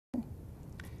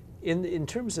In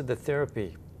terms of the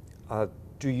therapy,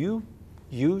 do you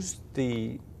use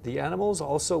the animals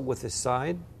also with the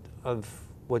side of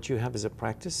what you have as a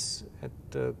practice at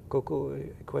Koko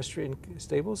Equestrian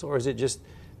Stables, or is it just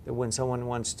that when someone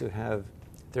wants to have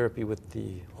therapy with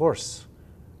the horse,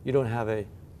 you don't have a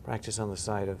practice on the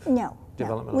side of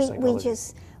developmental psychology?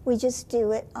 We just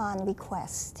do it on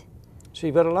request. So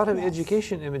you've got a lot of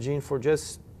education, Emogene, for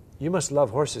just, you must love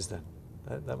horses then.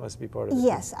 That must be part of it.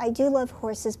 Yes, I do love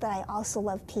horses, but I also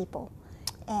love people.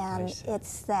 And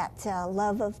it's that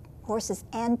love of horses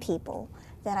and people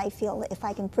that I feel that if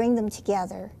I can bring them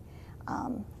together,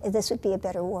 this would be a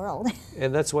better world.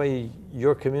 And that's why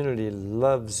your community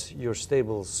loves your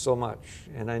stables so much.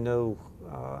 And I know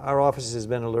our office has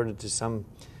been alerted to some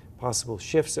possible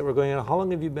shifts that were going on. How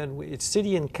long have you been? It's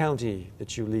city and county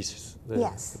that you lease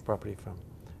the property from.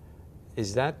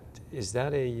 Is that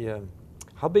a,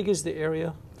 how big is the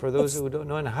area for those who don't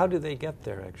know, and how do they get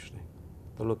there actually,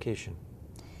 the location?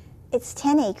 It's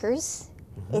 10 acres.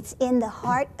 It's in the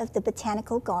heart of the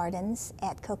Botanical Gardens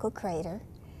at Koko Crater,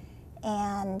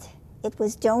 and it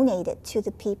was donated to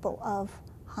the people of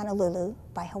Honolulu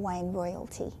by Hawaiian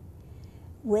royalty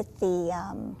with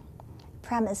the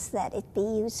premise that it be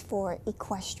used for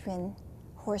equestrian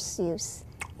horse use.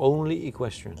 Only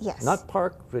equestrian? Yes. Not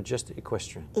park, but just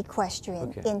equestrian?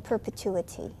 Equestrian, in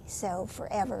perpetuity. So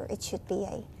forever it should be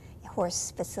a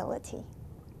horse facility.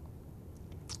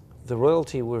 The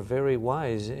royalty were very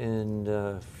wise in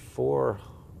their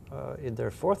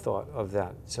forethought of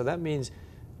that. So that means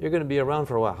you're going to be around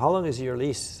for a while. How long is your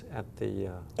lease at the...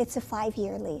 It's a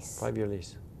 5-year lease. 5-year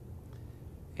lease.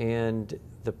 And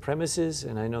the premises,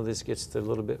 and I know this gets to a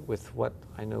little bit with what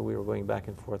I know we were going back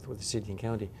and forth with the city and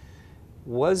county.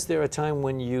 Was there a time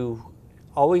when you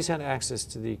always had access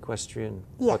to the equestrian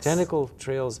botanical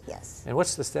trails? Yes. And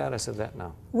what's the status of that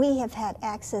now? We have had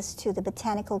access to the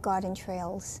botanical garden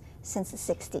trails since the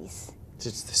 60s.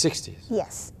 Since the 60s?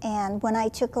 Yes. And when I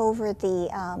took over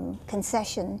the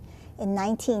concession in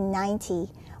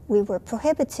 1990, we were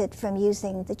prohibited from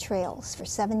using the trails for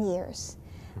 7 years.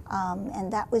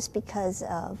 And that was because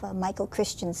of Michael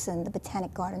Christensen, the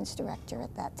Botanic Gardens director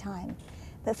at that time.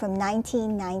 But from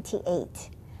 1998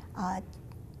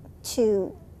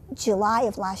 to July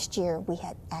of last year, we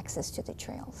had access to the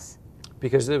trails.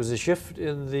 Because there was a shift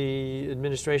in the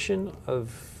administration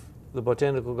of the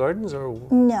Botanical Gardens, or?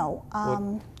 No.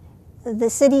 The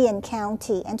city and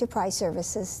county enterprise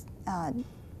services,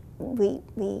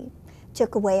 we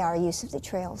took away our use of the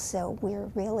trails, so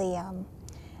we're really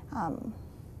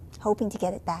hoping to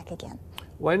get it back again.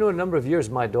 Well, I know a number of years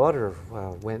my daughter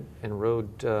went and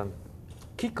rode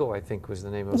Kiko, I think was the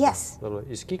name of Yes. the little.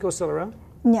 Is Kiko still around?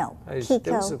 No. Kiko,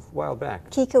 that was a while back.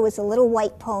 Kiko was a little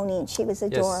white pony, and she was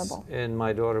adorable. Yes, and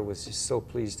my daughter was just so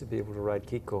pleased to be able to ride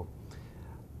Kiko.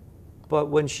 But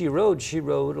when she rode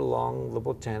along the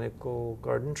Botanical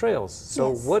Garden trails.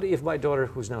 So what if my daughter,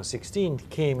 who's now 16,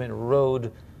 came and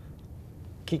rode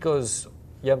Kiko's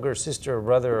younger sister or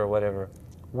brother or whatever?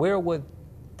 Where would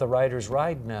the riders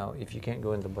ride now if you can't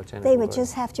go into the Botanical Garden? They would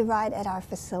just have to ride at our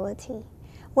facility.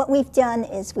 What we've done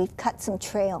is we've cut some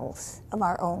trails of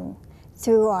our own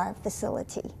through our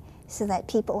facility so that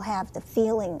people have the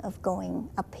feeling of going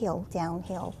uphill,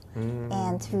 downhill,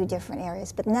 and through different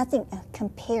areas. But nothing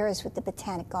compares with the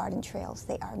Botanic Garden trails.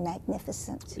 They are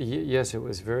magnificent. Yes, it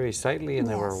was very sightly, and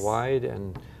they were wide.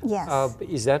 And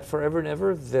is that forever and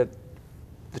ever that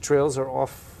the trails are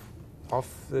off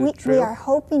the trail? We are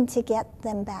hoping to get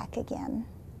them back again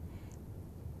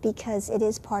because it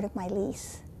is part of my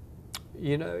lease.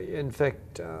 You know, in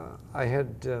fact, I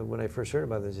had, when I first heard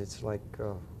about this, it's like,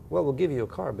 well, we'll give you a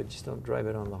car, but just don't drive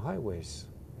it on the highways.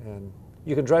 And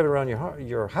you can drive it around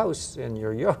your house and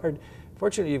your yard.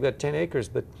 Fortunately, you've got 10 acres,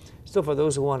 but still for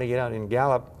those who want to get out and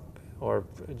gallop or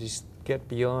just get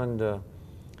beyond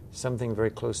something very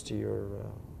close to your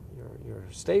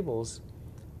stables,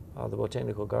 the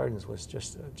Botanical Gardens was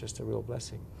just a real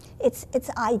blessing. It's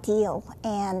ideal,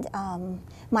 and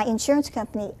my insurance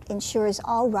company insures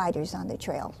all riders on the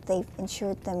trail. They've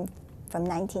insured them from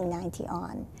 1990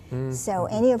 on. So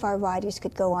any of our riders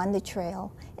could go on the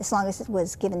trail as long as it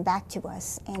was given back to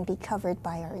us and be covered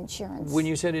by our insurance. When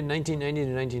you said in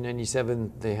 1990 to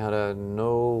 1997 they had a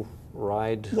no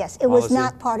ride Yes, it was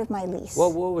not part of my lease.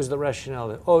 Well, what was the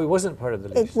rationale? Oh, it wasn't part of the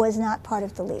lease. It was not part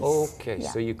of the lease. Okay,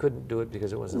 so you couldn't do it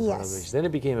because it wasn't part of the lease. Then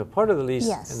it became a part of the lease,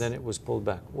 and then it was pulled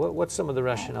back. What's some of the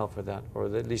rationale for that, or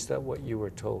at least that what you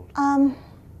were told?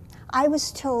 I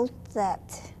was told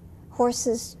that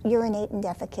horses urinate and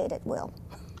defecate at will.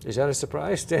 Is that a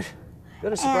surprise? Did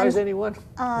that surprise anyone?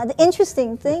 The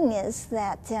interesting thing is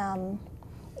that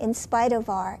in spite of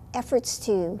our efforts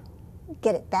to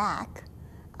get it back,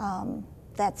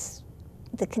 that's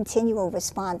the continual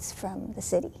response from the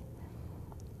city.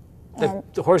 And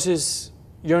The horses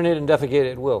urinate and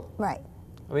defecate at will. right.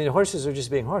 I mean, the horses are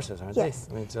just being horses, aren't Yes.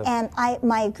 they? I mean, And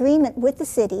my agreement with the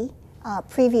city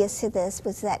previous to this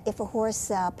was that if a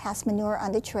horse passed manure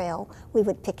on the trail, we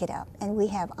would pick it up, and we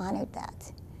have honored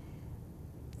that.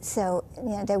 So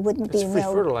there wouldn't It's be free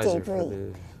no fertilizer for debris.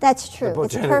 the That's true. It's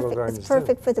botanical perfect. gardens, It's too.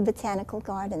 perfect for the botanical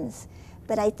gardens,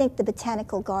 but I think the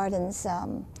botanical gardens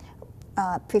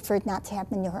preferred not to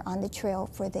have manure on the trail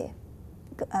for the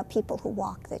people who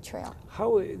walk the trail.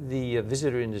 How the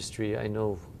visitor industry, I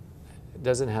know,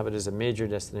 doesn't have it as a major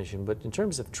destination, but in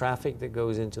terms of traffic that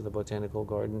goes into the botanical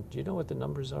garden, do you know what the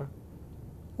numbers are?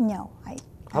 No, I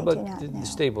How do about not know. the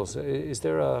stables? Is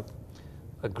there a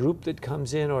group that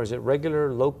comes in, or is it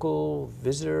regular, local,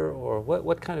 visitor, or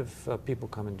what kind of people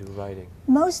come and do riding?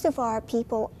 Most of our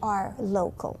people are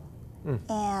local,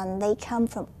 and they come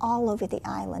from all over the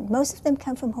island. Most of them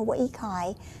come from Hawaii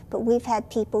Kai, but we've had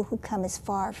people who come as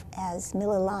far as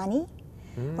Mililani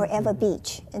or Eva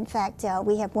Beach. In fact,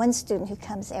 we have one student who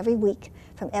comes every week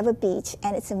from Eva Beach,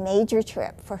 and it's a major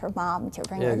trip for her mom to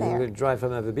bring her Yeah, there. you drive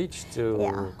from Eva Beach to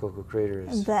Yeah. Koko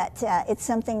Craters. But it's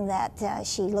something that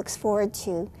she looks forward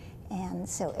to, and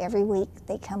so every week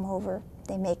they come over,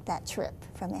 they make that trip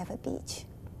from Eva Beach.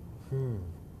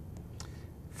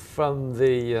 From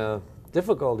the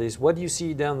difficulties, what do you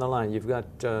see down the line? You've got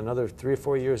another 3 or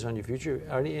 4 years on your future.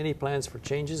 Are any plans for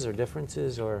changes or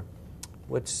differences, or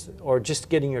just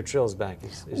getting your trails back?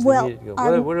 Is Well, the immediate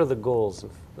goal? What are the goals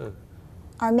of?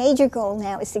 Our major goal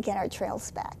now is to get our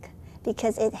trails back,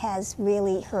 because it has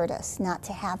really hurt us not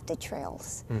to have the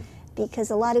trails. Because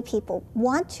a lot of people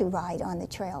want to ride on the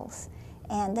trails,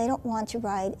 and they don't want to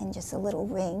ride in just a little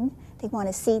ring. They want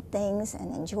to see things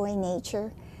and enjoy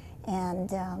nature,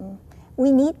 and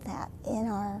we need that in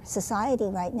our society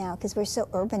right now because we're so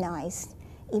urbanized,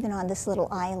 even on this little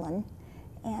island.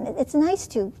 And it's nice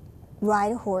to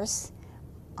ride a horse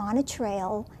on a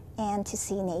trail and to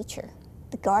see nature.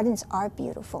 The gardens are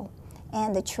beautiful,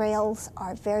 and the trails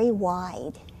are very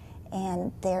wide,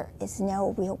 and there is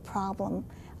no real problem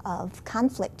of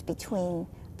conflict between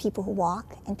people who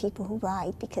walk and people who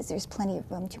ride because there's plenty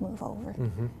of room to move over.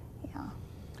 Yeah.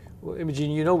 Well,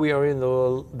 Emogene, you know we are in the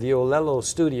Olelo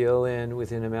studio, and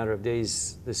within a matter of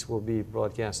days this will be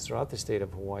broadcast throughout the state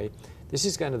of Hawaii. This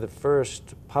is kind of the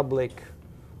first public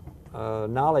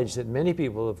knowledge that many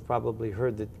people have probably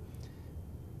heard, that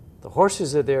the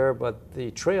horses are there, but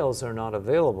the trails are not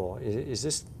available. Is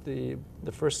this the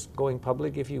first going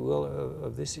public, if you will,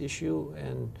 of this issue?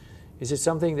 And is it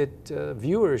something that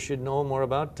viewers should know more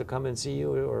about to come and see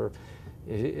you? Or,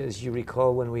 as you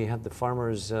recall, when we had the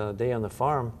Farmers' Day on the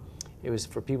Farm, it was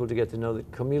for people to get to know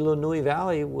that Kamilo Nui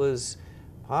Valley was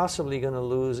possibly going to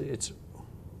lose its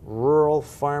rural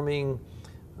farming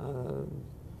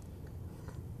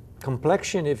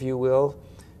complexion, if you will,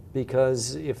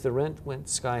 because if the rent went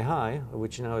sky high,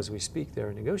 which now as we speak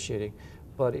they're negotiating,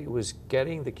 but it was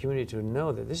getting the community to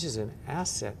know that this is an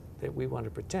asset that we want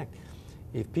to protect.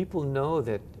 If people know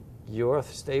that your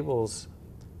stables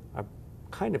are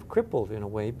kind of crippled in a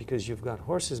way because you've got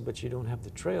horses but you don't have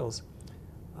the trails,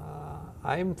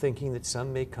 I'm thinking that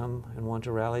some may come and want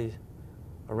to rally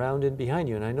around and behind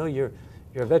you. And I know you're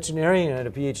a veterinarian and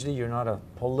a Ph.D., you're not a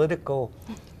political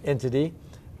entity,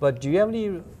 but do you have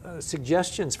any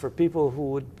suggestions for people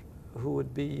who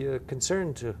would be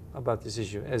concerned about this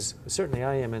issue, as certainly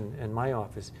I am in my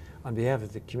office, on behalf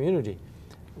of the community,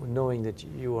 knowing that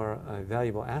you are a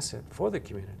valuable asset for the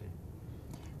community?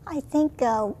 I think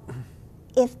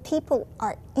if people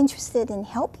are interested in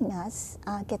helping us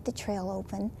get the trail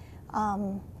open,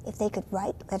 if they could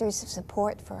write letters of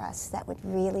support for us, that would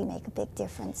really make a big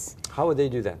difference. How would they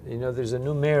do that? You know, there's a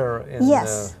new mayor in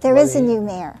Yes, there is a new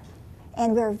mayor,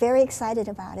 and we're very excited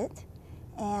about it.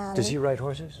 And does he ride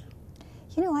horses?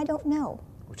 You know, I don't know.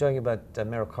 We're talking about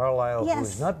Mayor Carlisle, Yes.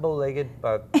 who's not bow-legged,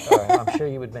 but I'm sure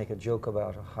he would make a joke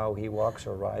about how he walks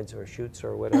or rides or shoots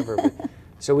or whatever. But,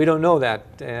 so we don't know that,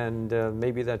 and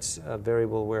maybe that's a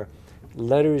variable where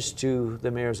letters to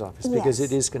the mayor's office, because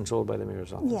Yes. it is controlled by the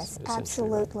mayor's office. Yes, essentially, right?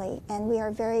 absolutely. And we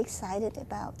are very excited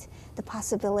about the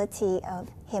possibility of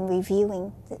him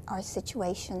reviewing our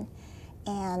situation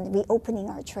and reopening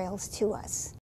our trails to us.